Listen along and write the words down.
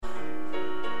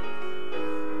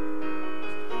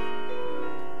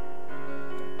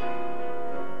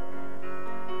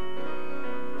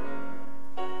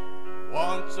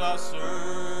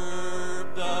serve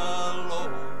the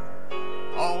Lord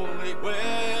only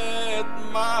with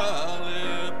my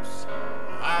lips,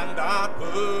 and I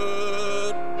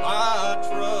put my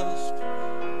trust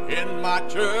in my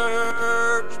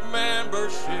church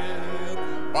membership.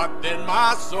 But then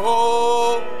my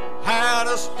soul had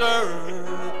a stir,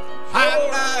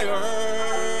 and I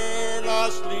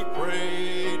earnestly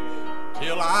prayed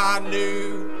till I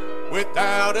knew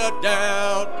without a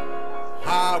doubt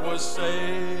I was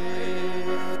saved.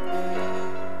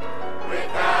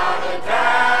 Without a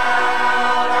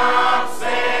doubt I'm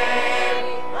saved.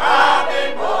 I've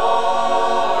been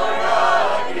born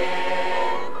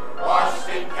again, washed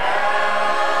in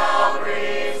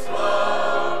Calvary's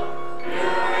blood,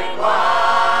 pure and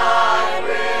white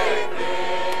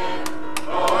within.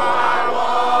 Oh, I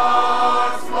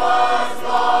once was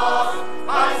lost,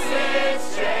 my sins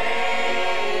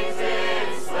chains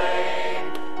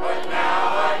enslaved, but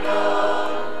now I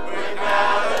know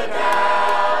without a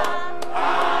doubt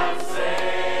I'm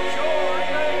saved.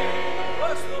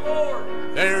 Bless the Lord.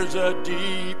 There's a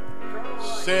deep,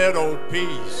 settled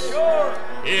peace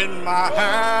in my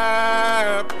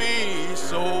happy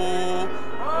soul.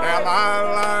 Now my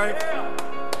life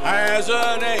has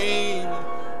a name,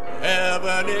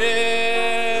 heaven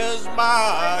is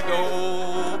my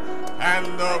goal, and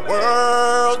the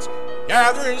world's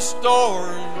gathering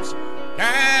storms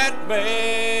can't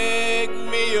make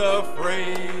me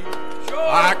afraid.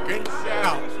 I can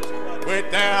shout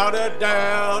without a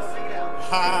doubt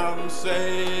I'm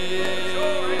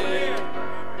saved.